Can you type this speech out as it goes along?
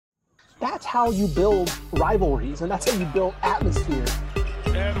That's how you build rivalries, and that's how you build atmosphere.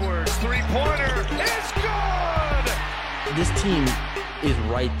 Edwards, three-pointer, it's good! This team is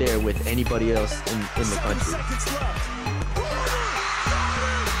right there with anybody else in the country.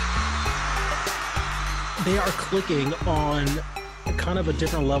 They are clicking on kind of a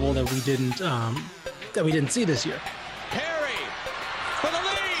different level that we didn't see this year. Harry for the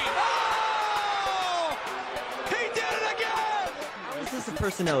lead! Oh! He did it again! Is this a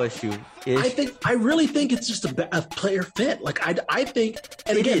personnel issue? I really think it's just a player fit. Like I think,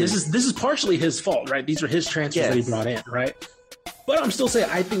 and again, this is partially his fault, right? These are his transfers that he brought in, right? But I'm still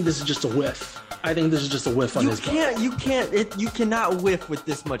saying I think this is just a whiff. I think this is just a whiff on his part. You cannot whiff with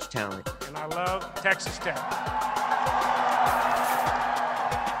this much talent. And I love Texas Tech.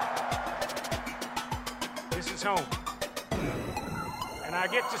 This is home. And I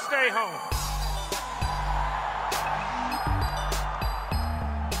get to stay home.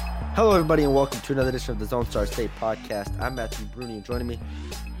 Hello, everybody, and welcome to another edition of the Zone Star State podcast. I'm Matthew Bruni, and joining me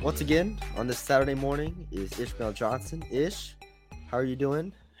once again on this Saturday morning is Ishmael Johnson. Ish, how are you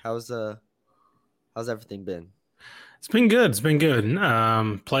doing? How's everything been? It's been good.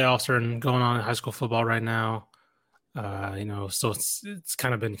 Playoffs are going on in high school football right now. So it's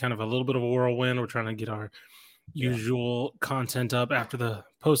kind of been a little bit of a whirlwind. We're trying to get our usual content up after the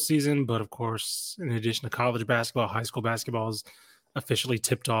postseason, but of course, in addition to college basketball, high school basketball is officially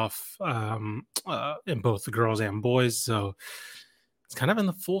tipped off in both the girls and boys. So it's kind of in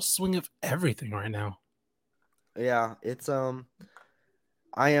the full swing of everything right now. Yeah, it's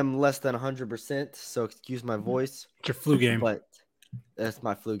I am less than 100%, so excuse my voice. It's your flu game. But that's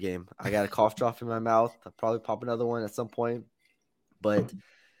my flu game. I got a cough drop in my mouth. I'll probably pop another one at some point. But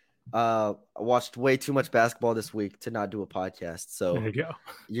I watched way too much basketball this week to not do a podcast. So there you go.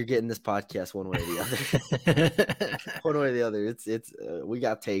 You're getting this podcast one way or the other. One way or the other. It's we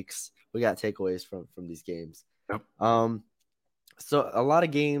got takes. We got takeaways from these games. Yep. So a lot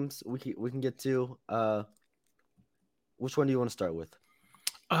of games we can get to. Which one do you want to start with?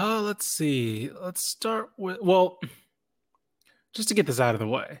 Let's see. Let's start with just to get this out of the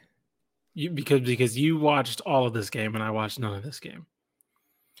way. Because you watched all of this game and I watched none of this game.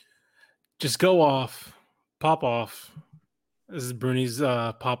 Just go off, pop off. This is Bruni's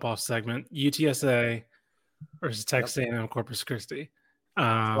pop-off segment. UTSA versus Texas A&M Corpus Christi.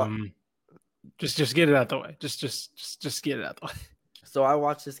 Just get it out the way. Just get it out the way. So I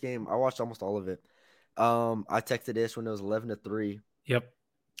watched this game. I watched almost all of it. I texted Ish when it was 11-3. Yep.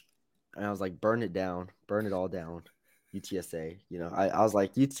 And I was like, burn it down. Burn it all down. UTSA. I was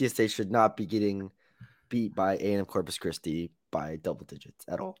like, UTSA should not be getting beat by A&M Corpus Christi by double digits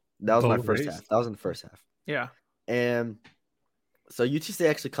at all. That was my first half. That was in the first half. Yeah. And so UTSA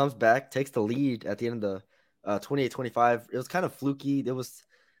actually comes back, takes the lead at the end of the 28-25. It was kind of fluky.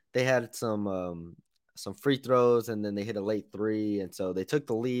 They had some free throws, and then they hit a late three. And so they took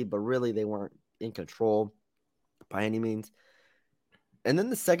the lead, but really they weren't in control by any means. And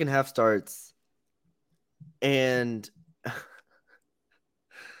then the second half starts, and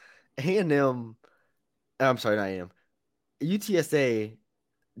UTSA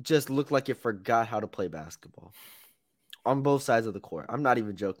just looked like it forgot how to play basketball on both sides of the court. I'm not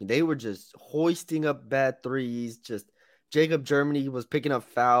even joking. They were just hoisting up bad threes. Just Jacob Germany was picking up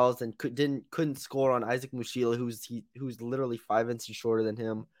fouls and couldn't score on Isaac Mushila, who's literally 5 inches shorter than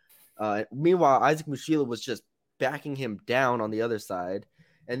him. Meanwhile, Isaac Mushila was just backing him down on the other side.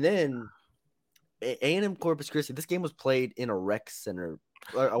 And then A&M Corpus Christi, this game was played in a rec center.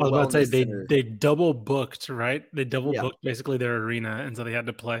 I was about to say they double booked, right? They double booked basically their arena, and so they had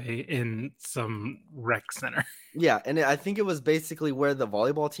to play in some rec center. Yeah, and I think it was basically where the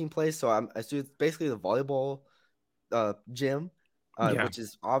volleyball team plays. So I assume it's basically the volleyball gym, which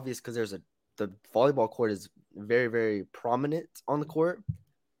is obvious because the volleyball court is very, very prominent on the court.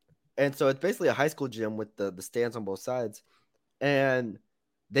 And so it's basically a high school gym with the stands on both sides. And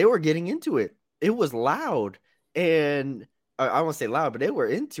they were getting into it. It was loud. And I won't say loud, but they were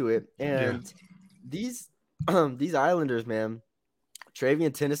into it. And these Islanders, man,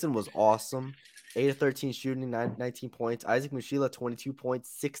 Travian Tennyson was awesome. 8 of 13 shooting, 19 points. Isaac Mushila, 22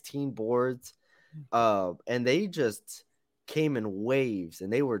 points, 16 boards. And they just came in waves.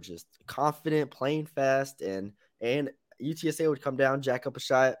 And they were just confident, playing fast. And UTSA would come down, jack up a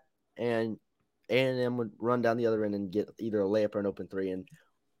shot. And A&M would run down the other end and get either a layup or an open three. And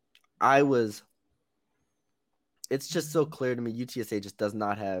it's just so clear to me, UTSA just does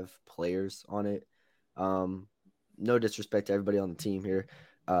not have players on it. No disrespect to everybody on the team here.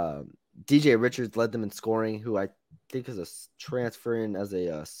 DJ Richards led them in scoring, who I think is a transfer in as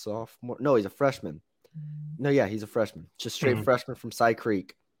a sophomore. No, he's a freshman. No, yeah, he's a freshman. Just straight freshman from Cy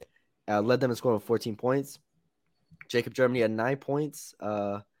Creek. led them in scoring with 14 points. Jacob Germany had 9 points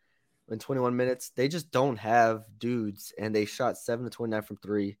in 21 minutes. They just don't have dudes, and they shot 7 to 29 from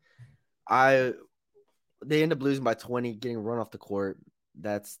 3. They end up losing by 20, getting run off the court.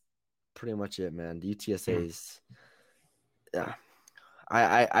 That's pretty much it, man. The UTSA's. Yeah,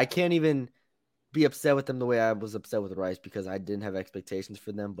 I can't even be upset with them the way I was upset with Rice because I didn't have expectations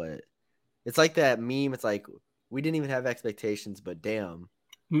for them. But it's like that meme. It's like we didn't even have expectations, but damn,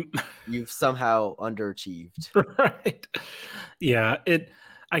 you've somehow underachieved. Right? Yeah.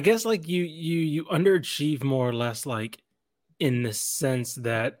 I guess like you underachieve more or less, like in the sense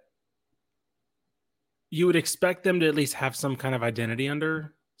that you would expect them to at least have some kind of identity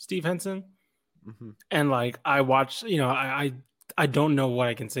under Steve Henson. Mm-hmm. And like I watched, I don't know what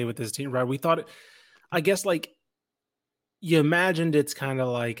I can say with this team, right? We thought, I guess like you imagined it's kind of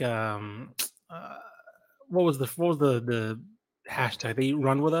like what was the hashtag they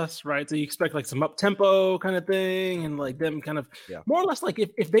run with us, right? So you expect like some up tempo kind of thing, and like them kind of more or less like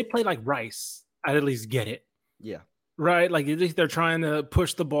if they play like Rice, I'd at least get it. Yeah. Right. Like at least they're trying to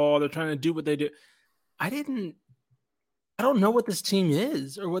push the ball, they're trying to do what they do. I don't know what this team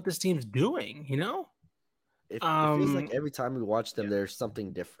is or what this team's doing, you know? It feels like every time we watch them, there's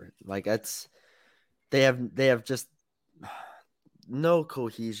something different. Like they have just no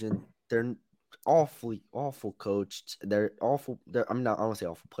cohesion. They're awful coached. They're awful. I don't want to say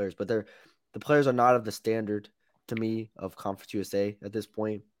awful players, but the players are not of the standard to me of Conference USA at this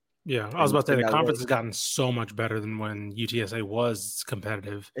point. Yeah, I was about to say the conference has gotten so much better than when UTSA was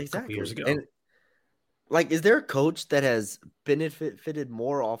competitive a couple years ago. And like, is there a coach that has benefited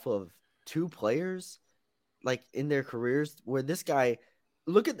more off of 2 players, like in their careers? Where this guy,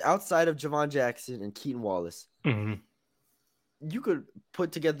 look at outside of Javon Jackson and Keaton Wallace, you could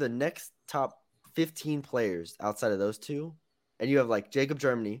put together the next top 15 players outside of those 2, and you have like Jacob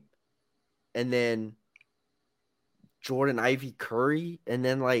Germany, and then Jordan Ivy Curry, and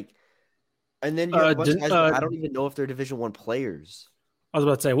then you have a bunch of guys I don't even know if they're Division I players. I was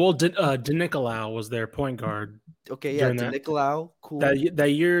about to say, well, DeNicolau was their point guard. Okay, yeah, DeNicolau, cool. The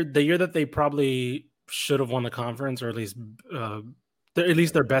year that they probably should have won the conference, or at least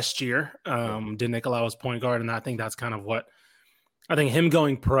their best year. DeNicolau was point guard, and I think that's kind of what I think him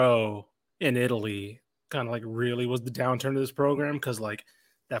going pro in Italy kind of like really was the downturn of this program, because like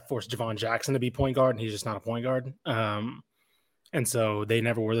that forced Javon Jackson to be point guard, and he's just not a point guard. And so they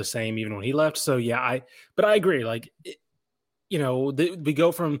never were the same even when he left. So yeah, but I agree. Like, we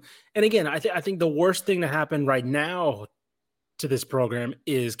go from, and again, I think the worst thing to happen right now to this program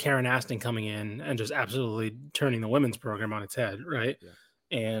is Karen Aston coming in and just absolutely turning the women's program on its head, right?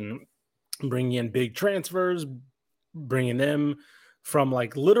 Yeah. And bringing in big transfers, bringing them from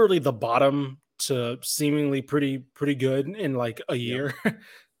like literally the bottom to seemingly pretty good in like a year.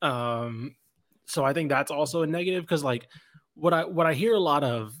 Yeah. So I think that's also a negative, because like what I hear a lot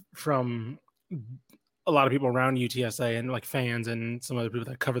of from a lot of people around UTSA and like fans and some other people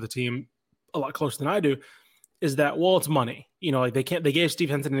that cover the team a lot closer than I do is that, well, it's money. Like they gave Steve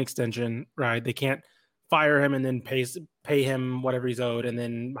Henson an extension, right? They can't fire him and then pay him whatever he's owed and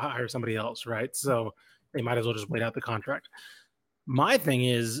then hire somebody else, right? So they might as well just wait out the contract. My thing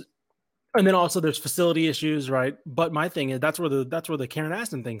is, and then also there's facility issues, right? But my thing is that's where the Karen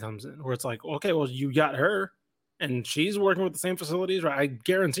Aston thing comes in, where it's like, okay, well, you got her and she's working with the same facilities, right? I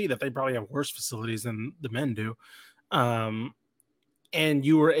guarantee that they probably have worse facilities than the men do. And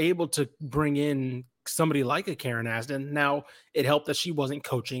you were able to bring in somebody like a Karen Aston. Now, it helped that she wasn't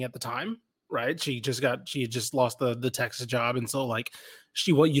coaching at the time, right? She had just lost the Texas job. And so like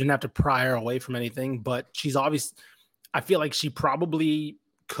you didn't have to pry her away from anything, but she's obviously, I feel like she probably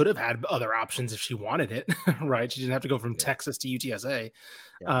could have had other options if she wanted it, right? She didn't have to go from Texas to UTSA.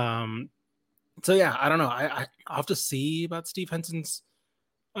 Yeah. So yeah, I don't know. I'll have to see about Steve Henson's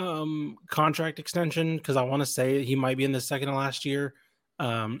contract extension, because I want to say he might be in the second to last year.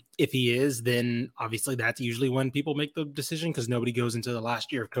 If he is, then obviously that's usually when people make the decision, because nobody goes into the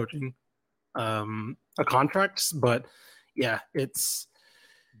last year of coaching a contract. But yeah, it's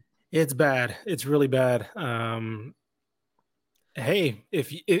bad. It's really bad. Hey,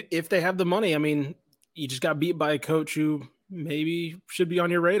 if they have the money, I mean, you just got beat by a coach who maybe should be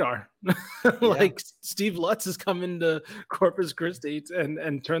on your radar. Like Steve Lutz has come into Corpus Christi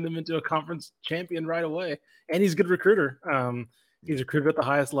and turned them into a conference champion right away. And he's a good recruiter. He's recruited at the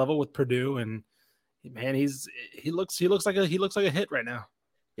highest level with Purdue, and man, he looks like a hit right now.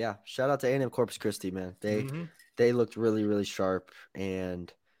 Yeah, shout out to A&M Corpus Christi, man. They looked really, really sharp,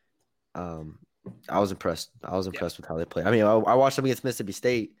 and I was impressed. With how they played. I mean, I watched them against Mississippi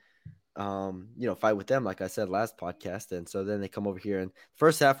State. fight with them, like I said last podcast. And so then they come over here, and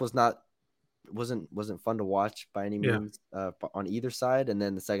first half wasn't fun to watch by any means on either side. And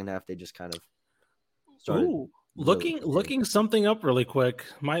then the second half, they just kind of started. Ooh, looking something up really quick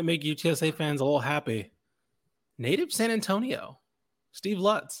might make UTSA fans a little happy. Native San Antonio, Steve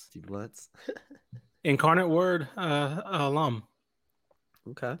Lutz. Incarnate Word alum.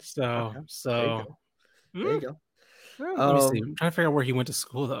 Okay. So there you go. Let me see. I'm trying to figure out where he went to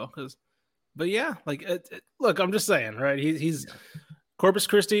school though, but yeah, like look, I'm just saying, right? He's Corpus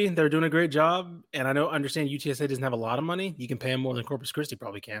Christi. They're doing a great job, and I understand UTSA doesn't have a lot of money. You can pay them more than Corpus Christi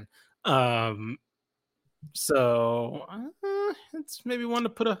probably can. So it's maybe one to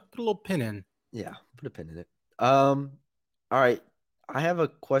put a little pin in. Yeah, put a pin in it. All right. I have a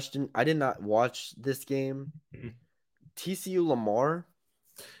question. I did not watch this game. Mm-hmm. TCU Lamar.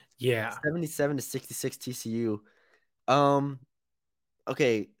 Yeah. 77-66 TCU.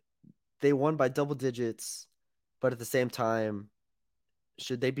 Okay. They won by double digits, but at the same time,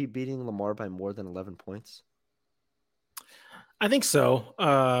 should they be beating Lamar by more than 11 points? I think so.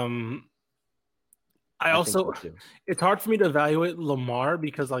 It's hard for me to evaluate Lamar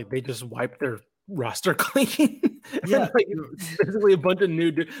because like they just wiped their roster clean. Yeah, like, basically a bunch of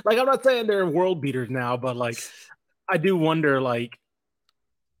new dudes. Like I'm not saying they're world beaters now, but like I do wonder. Like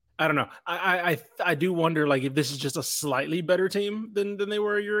I don't know. I do wonder like if this is just a slightly better team than they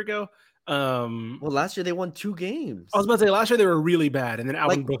were a year ago. Well, last year they won 2 games. I was about to say last year they were really bad, and then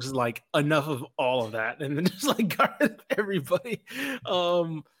Alvin Brooks is like enough of all of that, and then just like guarded everybody.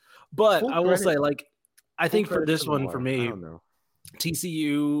 But I will say like I think for this one for me, I don't know.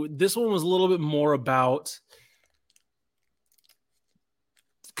 TCU, this one was a little bit more about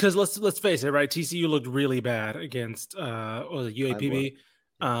because let's face it, right? TCU looked really bad against UAPB,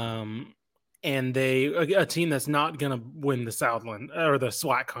 and a team that's not gonna win the Southland or the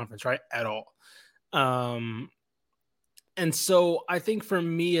SWAC conference, right? At all. And so I think for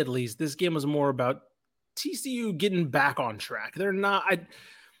me at least, this game was more about TCU getting back on track. They're not.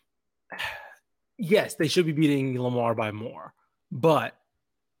 Yes, they should be beating Lamar by more. But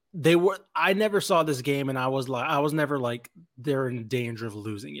I never saw this game, and I was never like they're in danger of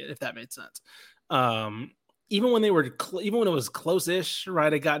losing it, if that made sense. Even when it was close-ish,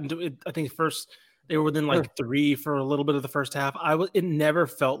 right? I got into it. I think first they were within like 3 for a little bit of the first half. It never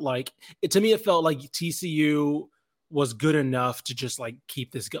felt like it to me. It felt like TCU was good enough to just like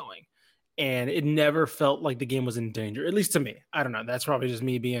keep this going, and it never felt like the game was in danger. At least to me, I don't know. That's probably just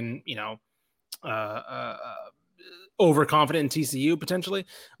me being overconfident in TCU potentially,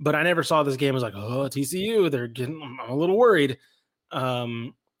 but I never saw this game as like, oh, TCU, I'm a little worried.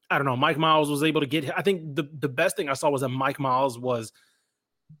 I don't know. Mike Miles was able to get, I think the best thing I saw was that Mike Miles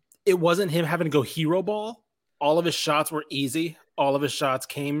it wasn't him having to go hero ball. All of his shots were easy. All of his shots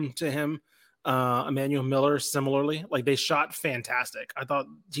came to him. Emmanuel Miller, similarly, like they shot fantastic. I thought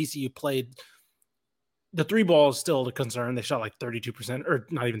TCU played the 3 balls still a concern. They shot like 32% or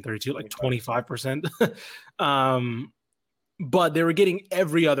not even 32, like 25%. But they were getting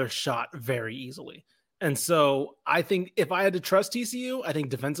every other shot very easily. And so I think if I had to trust TCU, I think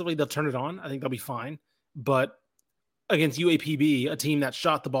defensively they'll turn it on. I think they'll be fine. But against UAPB, a team that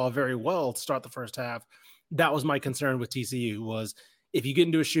shot the ball very well to start the first half, that was my concern with TCU was if you get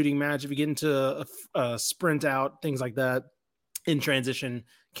into a shooting match, if you get into a sprint out, things like that in transition,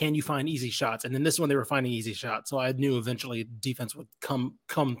 can you find easy shots? And then this one, they were finding easy shots. So I knew eventually defense would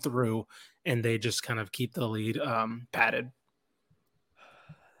come through and they just kind of keep the lead padded.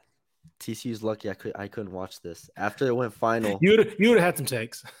 TCU's lucky I couldn't watch this. After they went final. You would have had some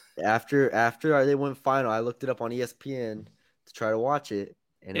takes. After they went final, I looked it up on ESPN to try to watch it,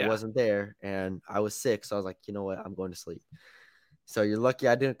 and it wasn't there. And I was sick, so I was like, you know what? I'm going to sleep. So you're lucky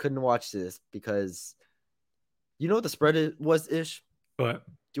I couldn't watch this because you know what the spread was, Ish? What?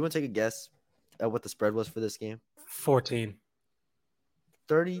 Do you want to take a guess at what the spread was for this game? 14.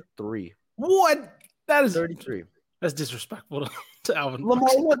 33. What? That is 33. That's disrespectful to Alvin. Lamar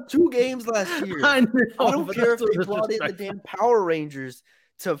won 2 games last year. I don't care if they brought in the damn Power Rangers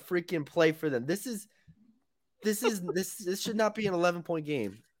to freaking play for them. This should not be an 11-point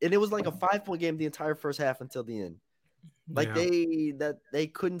game. And it was like a 5-point game the entire first half until the end. Like they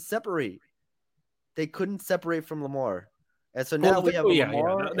couldn't separate. They couldn't separate from Lamar. And so now we have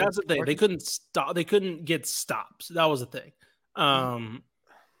Lamar. Yeah. That's the thing. They couldn't stop. They couldn't get stops. That was the thing.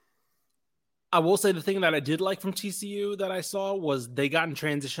 I will say the thing that I did like from TCU that I saw was they got in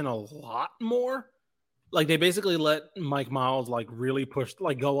transition a lot more. Like they basically let Mike Miles like really push,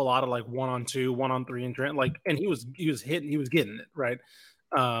 like go a lot of like 1-on-2, 1-on-3 and and he was hitting, he was getting it right.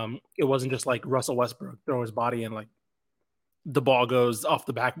 It wasn't just like Russell Westbrook throw his body in like the ball goes off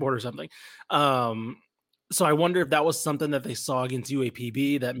the backboard or something. So I wonder if that was something that they saw against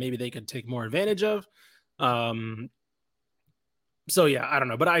UAPB that maybe they could take more advantage of. So yeah, I don't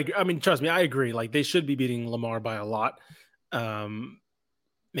know, but I mean, trust me, I agree. Like they should be beating Lamar by a lot.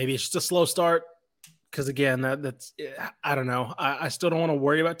 Maybe it's just a slow start because again, that's I don't know. I still don't want to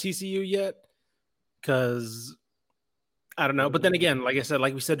worry about TCU yet because I don't know. But then again, like I said,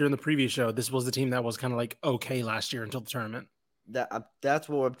 like we said during the preview show, this was the team that was kind of like okay last year until the tournament. That's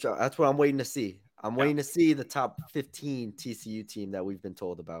what I'm waiting to see. I'm waiting to see the top 15 TCU team that we've been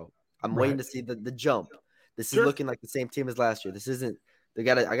told about. I'm waiting to see the jump. This is looking like the same team as last year. This isn't. I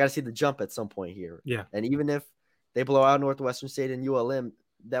gotta see the jump at some point here. Yeah. And even if they blow out Northwestern State and ULM,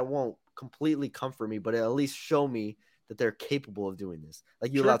 that won't completely comfort me, but it'll at least show me that they're capable of doing this.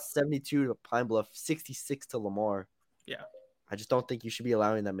 Like you allowed 72 to Pine Bluff, 66 to Lamar. Yeah. I just don't think you should be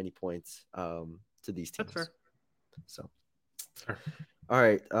allowing that many points to these teams. That's fair. So, all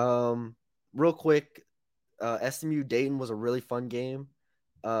right. Real quick, SMU Dayton was a really fun game.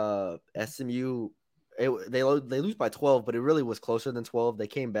 SMU, they lose by 12, but it really was closer than 12. They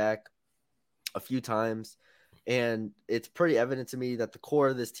came back a few times, and it's pretty evident to me that the core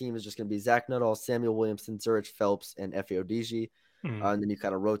of this team is just going to be Zach Nuttall, Samuel Williamson, Zurich Phelps, and Efe Odiji. And then you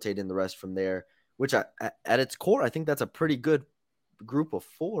kind of rotate in the rest from there, which at its core, I think that's a pretty good group of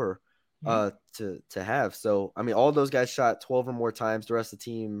four to have. So, I mean, all those guys shot 12 or more times. The rest of the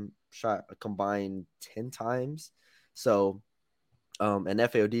team shot a combined 10 times. So, and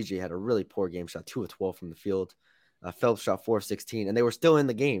Efe Odiji had a really poor game, shot 2 of 12 from the field. Phelps shot 4 of 16, and they were still in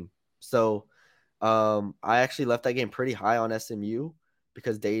the game. So, I actually left that game pretty high on SMU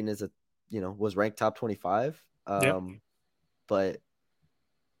because Dayton was ranked top 25. But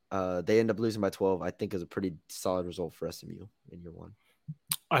they end up losing by 12. I think is a pretty solid result for SMU in year one.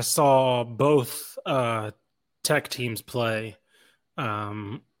 I saw both Tech teams play,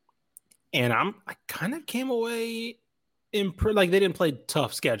 and I kind of came away like they didn't play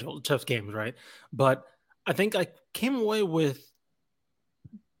tough games, right? But I think I came away with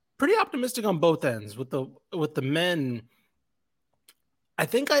pretty optimistic on both ends with the men. I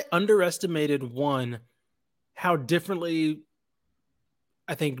think I underestimated how differently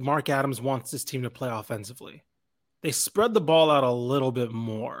I think Mark Adams wants this team to play offensively. They spread the ball out a little bit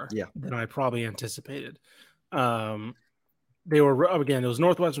more than I probably anticipated. They were, again, it was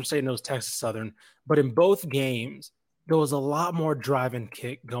Northwestern State and it was Texas Southern, but in both games, there was a lot more drive and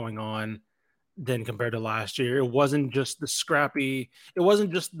kick going on than compared to last year. It wasn't just the scrappy, it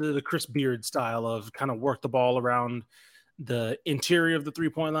wasn't just the Chris Beard style of kind of work the ball around the interior of the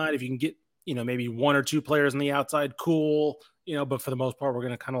 3-point line. If you can get, maybe one or two players on the outside, cool, but for the most part, we're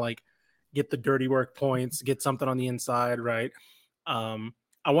going to kind of like get the dirty work points, get something on the inside, right?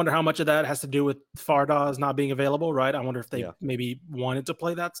 I wonder how much of that has to do with Fardaws not being available, right? I wonder if they maybe wanted to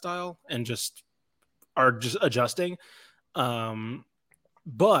play that style and are just adjusting. But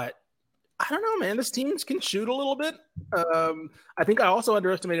I don't know, man. This team can shoot a little bit. I think I also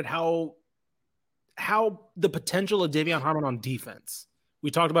underestimated how the potential of Davion Harmon on defense.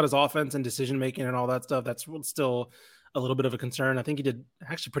 We talked about his offense and decision making and all that stuff. That's still a little bit of a concern. I think he did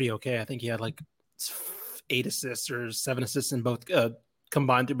actually pretty okay. I think he had like 8 assists or 7 assists in both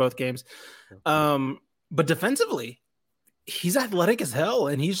combined through both games. But defensively, he's athletic as hell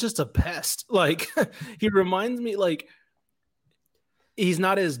and he's just a pest. Like he reminds me, like he's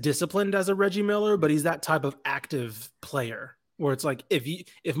not as disciplined as a Reggie Miller, but he's that type of active player where it's like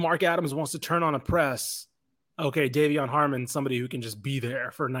if Mark Adams wants to turn on a press, okay, Davion Harmon, somebody who can just be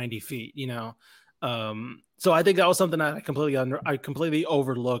there for 90 feet, So I think that was something that I completely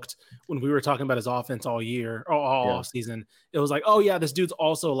overlooked when we were talking about his offense all year or all season. It was like, oh yeah, this dude's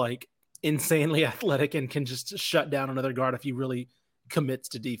also like insanely athletic and can just shut down another guard if he really commits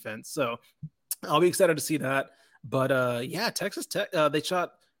to defense. So I'll be excited to see that. But Texas Tech, they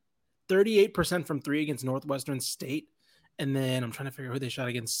shot 38% from 3 against Northwestern State. And then I'm trying to figure out who they shot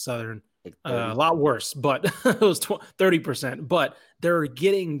against Southern. A lot worse, but it was 30%. But they're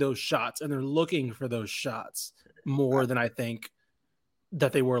getting those shots and they're looking for those shots more than I think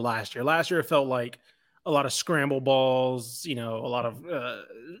that they were last year. Last year, it felt like a lot of scramble balls, a lot of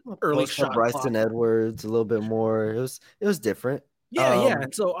early shot. Bryson Edwards, a little bit more. It was different. Yeah.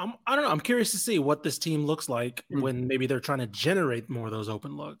 And so I don't know. I'm curious to see what this team looks like when maybe they're trying to generate more of those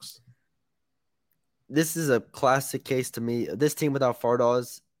open looks. This is a classic case to me. This team without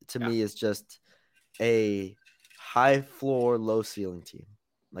Fardaws to me is just a high floor, low ceiling team.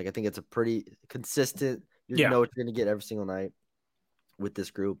 Like I think it's a pretty consistent. You know what you're going to get every single night with this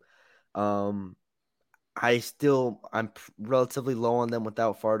group. I'm relatively low on them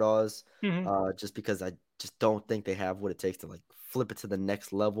without Fardaws, just because I just don't think they have what it takes to like flip it to the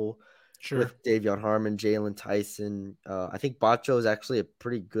next level. Sure. With Davion Harmon, Jalen Tyson. I think Bacho is actually a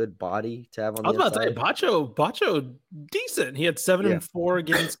pretty good body to have on the inside. I was about to say, Bacho, decent. He had 7-4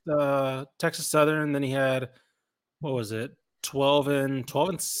 against Texas Southern. Then he had, what was it, 12 and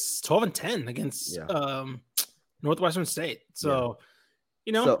 10 against Northwestern State. So,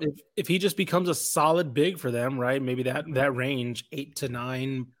 if he just becomes a solid big for them, right? Maybe that range, 8 to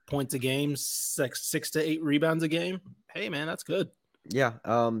 9 points a game, 6 to 8 rebounds a game. Hey, man, that's good. Yeah,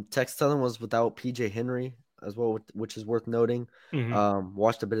 Texas Southern was without PJ Henry as well, which is worth noting.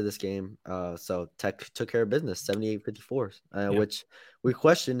 Watched a bit of this game. So Tech took care of business, 78-54, which we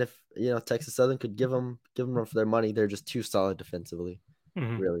questioned if Texas Southern could give them for their money. They're just too solid defensively.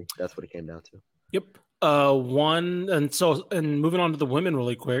 Really, that's what it came down to. Yep. Moving on to the women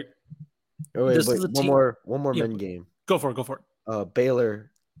really quick. One more men game. Go for it.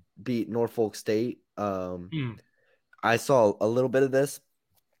 Baylor beat Norfolk State. I saw a little bit of this.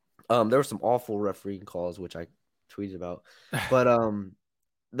 There were some awful refereeing calls, which I tweeted about. But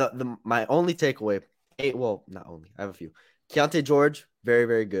my only takeaway, not only, I have a few. Keontae George, very,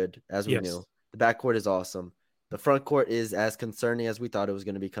 very good, as we knew. The backcourt is awesome. The front court is as concerning as we thought it was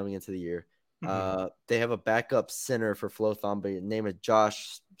going to be coming into the year. They have a backup center for Flo Thamba. Name is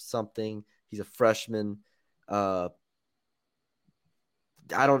Josh something. He's a freshman.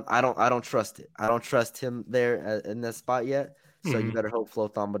 I don't trust it. I don't trust him there in that spot yet. So you better hope Flo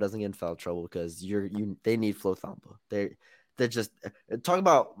Thamba doesn't get in foul trouble because they need Flo Thamba. They're just talk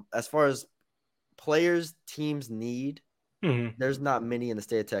about as far as players teams need. There's not many in the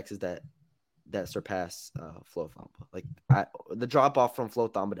state of Texas that surpass Flo Thamba. Like the drop off from Flo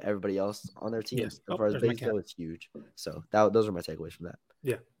Thamba to everybody else on their team as far as base go is huge. So those are my takeaways from that.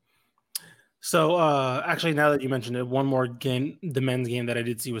 Yeah. So, actually, now that you mentioned it, one more game, the men's game that I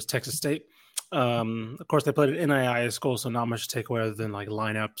did see was Texas State. Of course, they played at NAIA school, so not much to take away other than like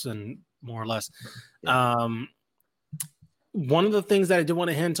lineups and more or less. One of the things that I did want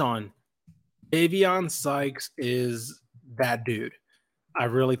to hint on, Davion Sykes is that dude. I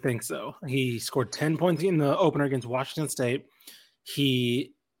really think so. He scored 10 points in the opener against Washington State.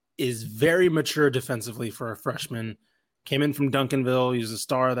 He is very mature defensively for a freshman. Came in from Duncanville. He was a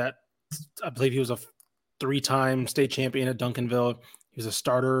star that I believe he was a 3-time state champion at Duncanville. He was a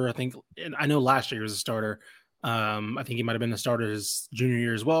starter, I think. And I know last year he was a starter. I think he might have been a starter his junior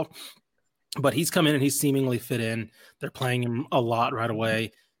year as well. But he's come in and he's seemingly fit in. They're playing him a lot right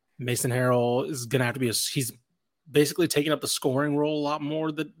away. Mason Harrell is going to have to be he's basically taking up the scoring role a lot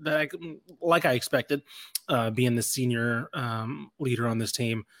more like I expected, being the senior leader on this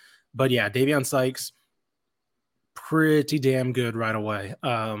team. But yeah, Davion Sykes, pretty damn good right away.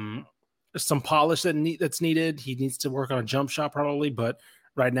 Some polish that's needed. He needs to work on a jump shot probably, but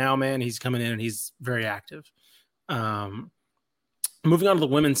right now, man, he's coming in and he's very active. Moving on to the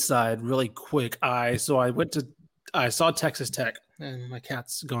women's side really quick. I saw Texas Tech, and my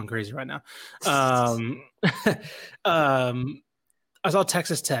cat's going crazy right now. I saw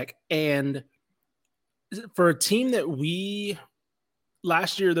Texas Tech, and for a team that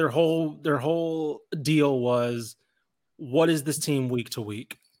last year, their whole deal was, what is this team week to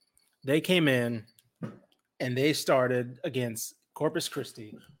week? They came in and they started against Corpus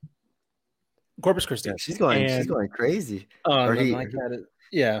Christi. Yeah, she's going crazy. My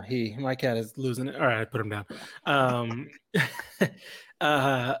cat is losing it. All right, I put him down.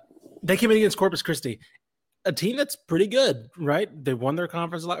 They came in against Corpus Christi, a team that's pretty good, right? They won their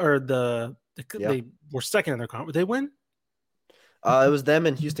conference, they were second in their conference. They win. It was them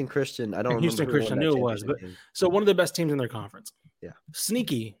and Houston Christian. I don't remember. Houston Christian, I knew it was, but so one of the best teams in their conference. Yeah,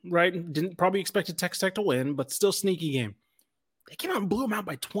 sneaky, right? Didn't probably expected Texas Tech to win, but still sneaky game. They came out and blew them out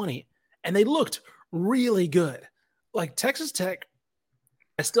by 20, and they looked really good. Like Texas Tech,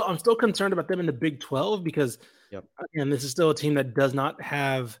 I'm still concerned about them in the Big 12 because, again, this is still a team that does not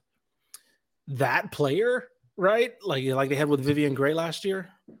have that player, right? Like they had with Vivian Gray last year,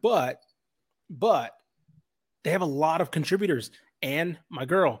 but they have a lot of contributors. And my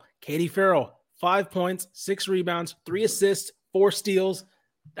girl, Katie Farrell, 5 points, 6 rebounds, 3 assists, 4 steals.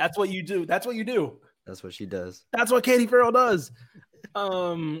 That's what you do. That's what you do. That's what she does. That's what Katie Farrell does.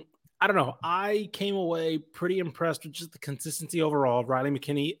 I don't know. I came away pretty impressed with just the consistency overall. Riley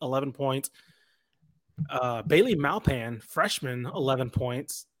McKinney, 11 points. Bailey Malpan, freshman, 11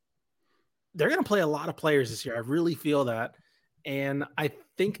 points. They're going to play a lot of players this year. I really feel that. And I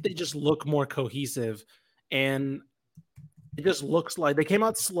think they just look more cohesive. And it just looks like they came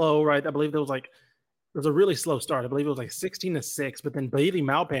out slow, right? I believe there was a really slow start. I believe it was like 16-6, but then Bailey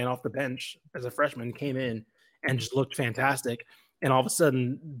Malpan off the bench as a freshman came in and just looked fantastic. And all of a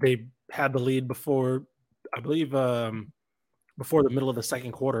sudden they had the lead before I believe, before the middle of the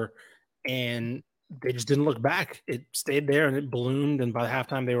second quarter, and they just didn't look back. It stayed there and it ballooned. And by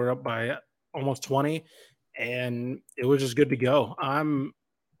halftime, they were up by almost 20, and it was just good to go. I'm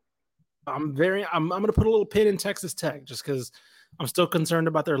going to put a little pin in Texas Tech just because I'm still concerned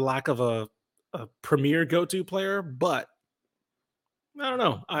about their lack of a premier go-to player, but I don't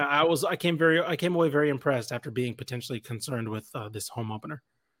know. I came away very impressed after being potentially concerned with this home opener.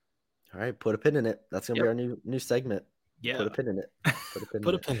 All right, put a pin in it. That's gonna be our new segment. Yeah, put a pin in it.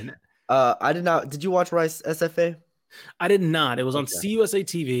 Put a pin in it. I did not. Did you watch Rice SFA? I did not. It was on CUSA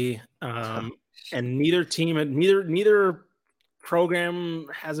TV, and neither program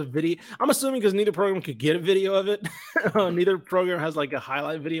has a video. I'm assuming because neither program could get a video of it. Neither program has like a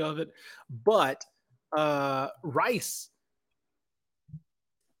highlight video of it. But Rice,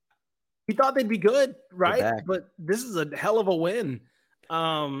 we thought they'd be good, right? But this is a hell of a win.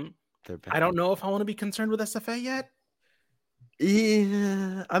 They're back. I don't know if I want to be concerned with SFA yet.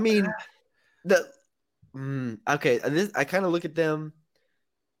 Yeah, I mean, okay. I kind of look at them.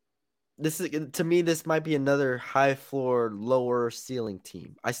 This is, to me, this might be another high floor, lower ceiling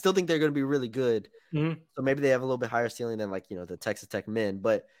team. I still think they're going to be really good. Mm-hmm. So maybe they have a little bit higher ceiling than the Texas Tech men,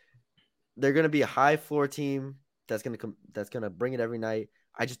 but they're going to be a high floor team that's going to bring it every night.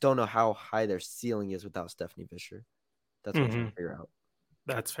 I just don't know how high their ceiling is without Stephanie Fisher. That's what I'm trying to figure out.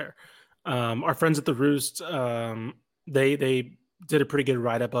 That's fair. Our friends at the Roost, they did a pretty good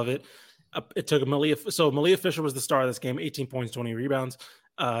write up of it. It took Malia Fisher was the star of this game, 18 points, 20 rebounds.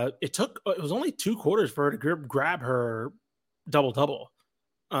 It was only 2 quarters for her to grab her double-double,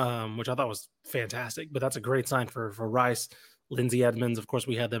 which I thought was fantastic. But that's a great sign for Rice. Lindsay Edmonds, of course,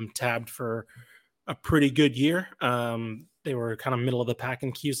 we had them tabbed for a pretty good year. They were kind of middle of the pack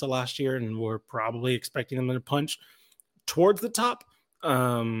in CUSA last year, and we're probably expecting them to punch towards the top.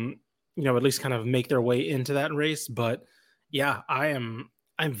 At least kind of make their way into that race. But yeah, I'm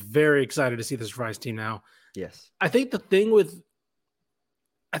very excited to see this Rice team now. Yes, I think the thing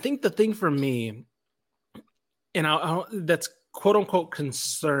for me, and that's quote unquote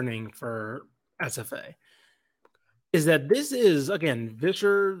concerning for SFA, is that this is, again,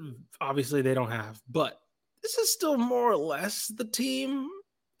 Fisher, obviously they don't have, but this is still more or less the team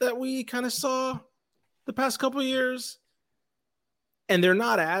that we kind of saw the past couple of years. And they're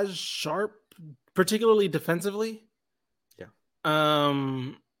not as sharp, particularly defensively. Yeah.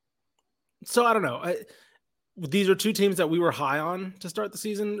 So I don't know. These are 2 teams that we were high on to start the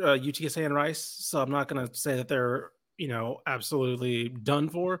season, UTSA and Rice. So I'm not going to say that they're, absolutely done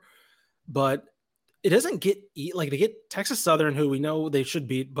for. But it doesn't get like they get Texas Southern, who we know they should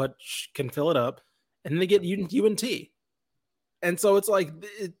beat, but can fill it up, and then they get UNT. And so it's like,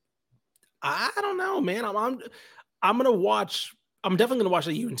 I don't know, man. I'm gonna watch. I'm definitely gonna watch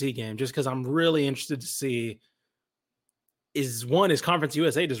the UNT game just because I'm really interested to see is Conference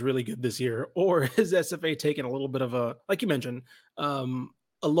USA just really good this year, or is SFA taking a little bit of a, like you mentioned, a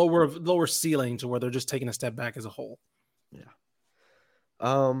lower ceiling to where they're just taking a step back as a whole. Yeah.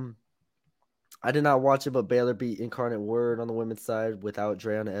 I did not watch it, but Baylor beat Incarnate Word on the women's side without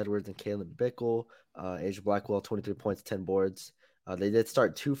Dreana Edwards and Kaylin Bickle. Asia Blackwell, 23 points, 10 boards. They did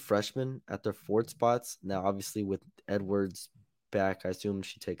start 2 freshmen at their forward spots. Now, obviously, with Edwards back, I assume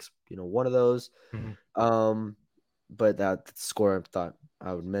she takes one of those. Mm-hmm. But that score I thought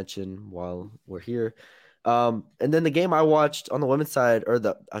I would mention while we're here. And then the game I watched on the women's side,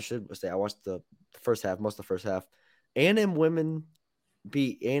 I watched the first half, most of the first half. A&M women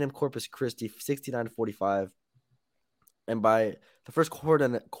beat A&M Corpus Christi 69-45. And by the first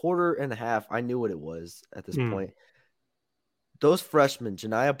quarter and a half, I knew what it was at this point. Those freshmen,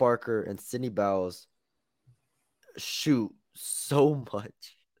 Janiah Barker and Sydney Bowles, shoot so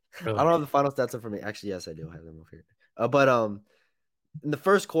much. Really? I don't have the final stats up for me. Actually, yes, I do have them over here. But in the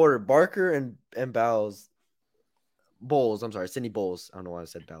first quarter, Barker and Sydney Bowles. I don't know why I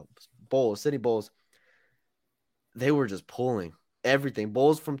said Bowles. Sydney Bowles. They were just pulling everything.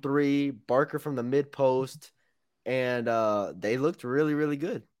 Bowles from 3, Barker from the mid post, and they looked really, really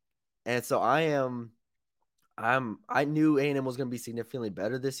good. And so I knew A&M was going to be significantly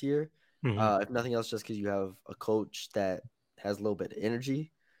better this year. If nothing else, just because you have a coach that has a little bit of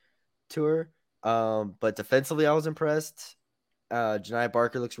energy to her. But defensively, I was impressed. Janiah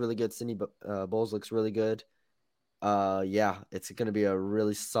Barker looks really good. Sydney Bowles looks really good. It's going to be a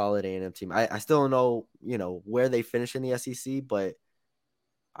really solid A&M team. I still don't know, where they finish in the SEC, but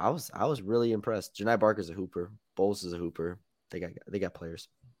I was really impressed. Janiah Barker's a hooper. Bowles is a hooper. They got players.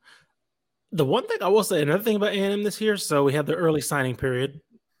 The one thing I will say, another thing about A&M this year, so we had the early signing period,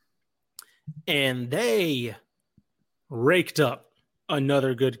 and they raked up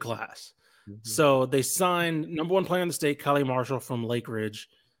another good class. So they signed number one player in the state, Kylie Marshall from Lake Ridge.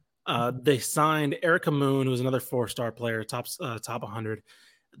 They signed Erica Moon, who's another 4-star player, top 100.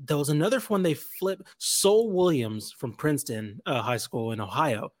 There was another one they flipped, Sol Williams from Princeton High School in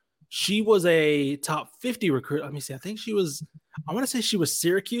Ohio. She was a top 50 recruit. Let me see. I want to say she was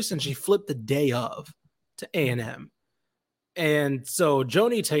Syracuse, and she flipped the day of to A&M. And so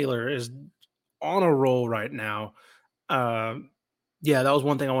Joni Taylor is on a roll right now. Yeah, that was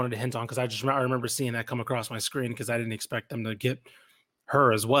one thing I wanted to hint on because I remember seeing that come across my screen because I didn't expect them to get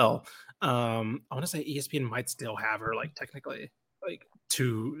her as well. I want to say ESPN might still have her like technically like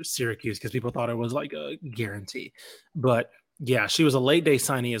to Syracuse because people thought it was like a guarantee. But yeah, she was a late day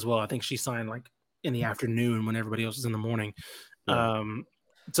signee as well. I think she signed like in the afternoon when everybody else was in the morning. Yeah.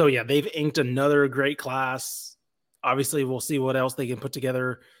 So yeah, they've inked another great class. Obviously, we'll see what else they can put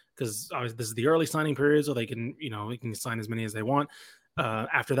together because this is the early signing period, so they can sign as many as they want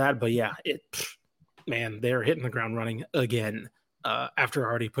after that. But yeah, man, they're hitting the ground running again after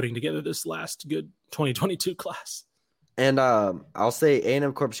already putting together this last good 2022 class. And I'll say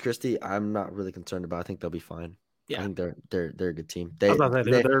A&M Corpus Christi, I'm not really concerned about. I think they'll be fine. Yeah, I think they're a good team.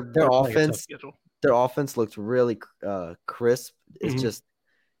 Their offense looks really crisp. It's just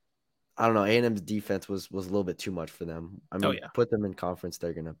I don't know. A&M's defense was a little bit too much for them. I mean, put them in conference,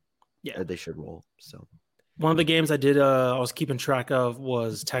 they should roll. So one of the games I was keeping track of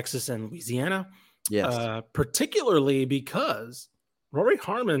was Texas and Louisiana. Yes, particularly because Rory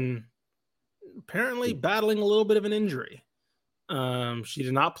Harmon apparently battling a little bit of an injury. She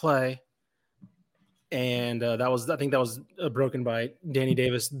did not play, and I think that was broken by Danny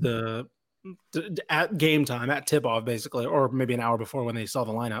Davis at game time, at tip-off basically, or maybe an hour before when they saw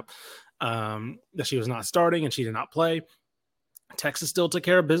the lineup, that she was not starting and she did not play. Texas still took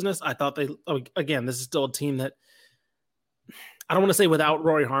care of business. I thought this is still a team that I don't want to say without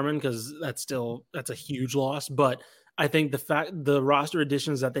Rory Harmon because that's a huge loss, but I think the roster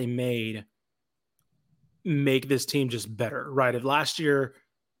additions that they made make this team just better, right? If last year,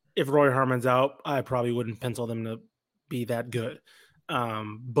 if Rory Harmon's out, I probably wouldn't pencil them to be that good.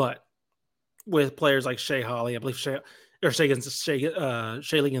 But with players like Shea Holly, I believe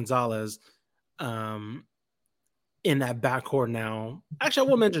Shaylee Gonzalez in that backcourt now. Actually,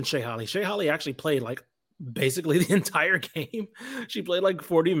 I will mention Shea Holly. Shea Holly actually played like basically the entire game. She played like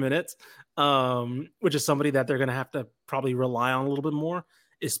 40 minutes, which is somebody that they're going to have to probably rely on a little bit more,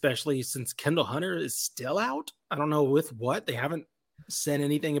 especially since Kendall Hunter is still out. I don't know with what. They haven't said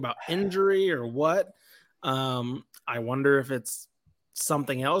anything about injury or what. I wonder if it's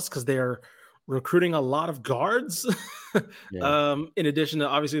something else because they're recruiting a lot of guards in addition to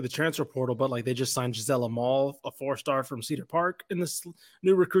obviously the transfer portal, but like they just signed Gisela Mall, a 4-star from Cedar Park in this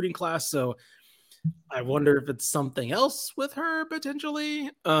new recruiting class. So I wonder if it's something else with her potentially.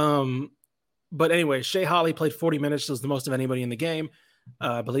 But anyway, Shea Holly played 40 minutes. She was the most of anybody in the game.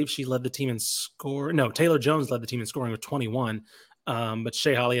 I believe she led the team in score. No, Taylor Jones led the team in scoring with 21. But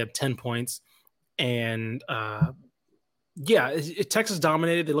Shea Holly had 10 points. And Texas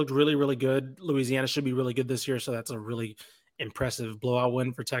dominated. They looked really, really good. Louisiana should be really good this year. So that's a really impressive blowout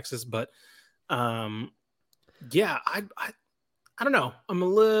win for Texas. But I don't know. I'm a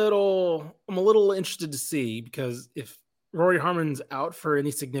little interested to see because if Rory Harmon's out for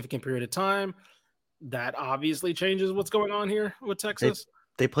any significant period of time, that obviously changes what's going on here with Texas.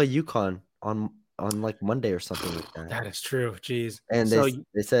 They play UConn on like Monday or something like that. That is true. Jeez. And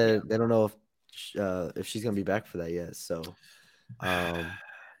they said they don't know if she's gonna be back for that yet. So,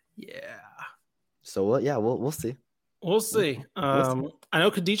 So we'll see. We'll see. I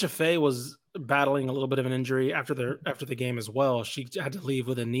know Khadijah Faye was battling a little bit of an injury after the game as well. She had to leave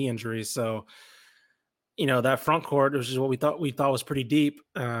with a knee injury. So, that front court, which is what we thought was pretty deep.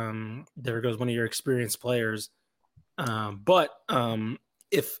 There goes one of your experienced players. But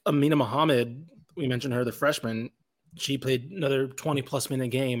if Amina Muhammad, we mentioned her, the freshman, she played another 20+ minute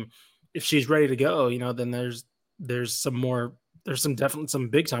game. If she's ready to go, then there's some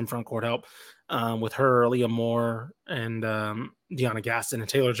big time front court help with her, Leah Moore, and Deanna Gaston and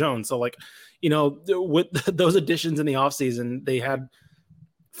Taylor Jones. So with those additions in the offseason, they had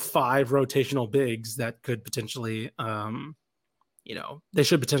 5 rotational bigs that could potentially, they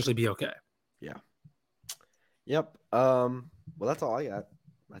should potentially be okay. Yeah. Yep. Well, that's all I got.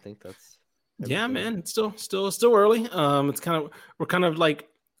 I think that's everything. Yeah, man. It's still early. We're kind of like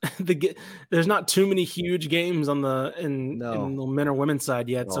there's not too many huge games in the men or women's side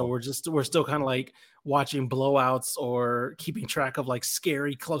yet. No. So we're still kind of like watching blowouts or keeping track of like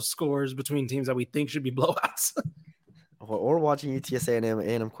scary close scores between teams that we think should be blowouts. Or watching UTSA and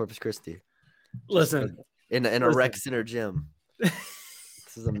A&M Corpus Christi. Listen, in a rec center gym.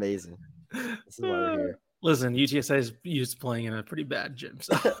 This is amazing. This is why we're here. Listen, UTSA is used to playing in a pretty bad gym.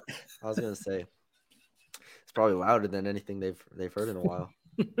 So I was gonna say it's probably louder than anything they've heard in a while,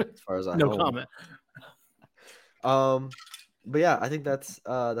 as far as I no know. comment. But yeah, I think that's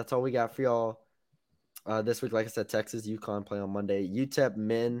all we got for y'all this week. Like I said, Texas, UConn play on Monday. UTEP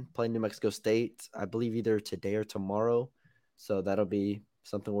men play New Mexico State, I believe either today or tomorrow. So that'll be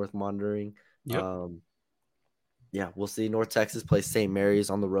something worth monitoring. Yep. Yeah, we'll see. North Texas plays St. Mary's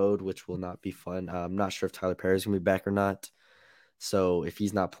on the road, which will not be fun. I'm not sure if Tyler Perry's gonna be back or not. So if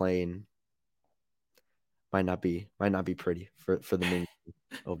he's not playing, might not be pretty for the men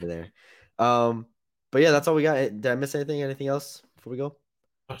over there. But yeah, that's all we got. Did I miss anything? Anything else before we go?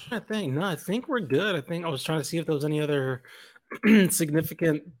 I was trying to think. No, I think we're good. I was trying to see if there was any other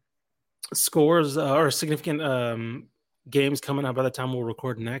significant scores or significant games coming up by the time we'll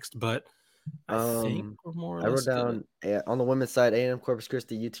record next. But I think we're more or less I wrote down on the women's side: A&M, Corpus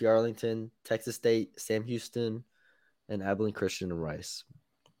Christi, UT Arlington, Texas State, Sam Houston, and Abilene Christian and Rice.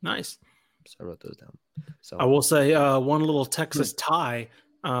 Nice. So I wrote those down. So I will say one little Texas tie.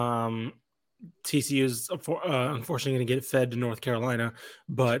 TCU is unfortunately going to get fed to North Carolina,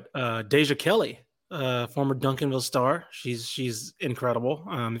 but Deja Kelly, former Duncanville star, she's incredible.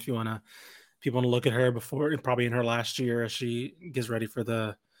 If people want to look at her before, probably in her last year as she gets ready for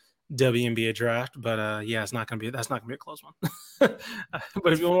the WNBA draft. But yeah, that's not going to be a close one.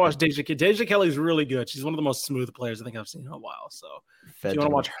 But if you want to watch Deja Kelly is really good. She's one of the most smooth players I think I've seen in a while. So if you want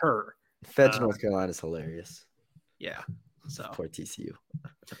to watch her, fed to North Carolina is hilarious. Yeah. So poor TCU.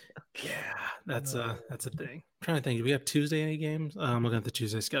 Yeah, that's a thing. I'm trying to think. Do we have Tuesday games? I'm looking at the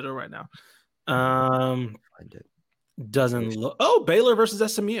Tuesday schedule right now. Find it. Doesn't look. Oh, Baylor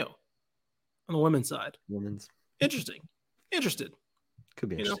versus SMU on the women's side. Women's. Interesting. Interested. Could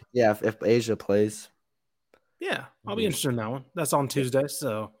be interesting. Yeah, if Asia plays. Yeah, I'll be interested in that one. That's on Tuesday,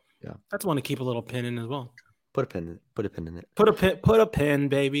 so yeah, that's one to keep a little pin in as well. Put a pin in it. Put a pin,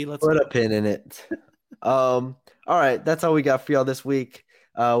 baby. Let's put a pin in it. All right, that's all we got for y'all this week.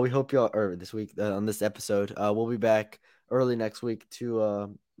 We hope y'all, or this week on this episode, we'll be back early next week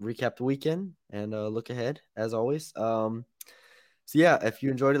to recap the weekend and look ahead as always. So yeah, if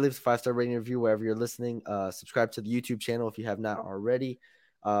you enjoyed it, leave us a 5-star rating review wherever you're listening. Subscribe to the YouTube channel if you have not already.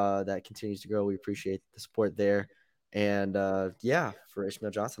 That continues to grow. We appreciate the support there. And yeah, for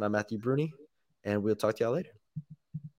Ishmael Johnson, I'm Matthew Bruni, and we'll talk to y'all later.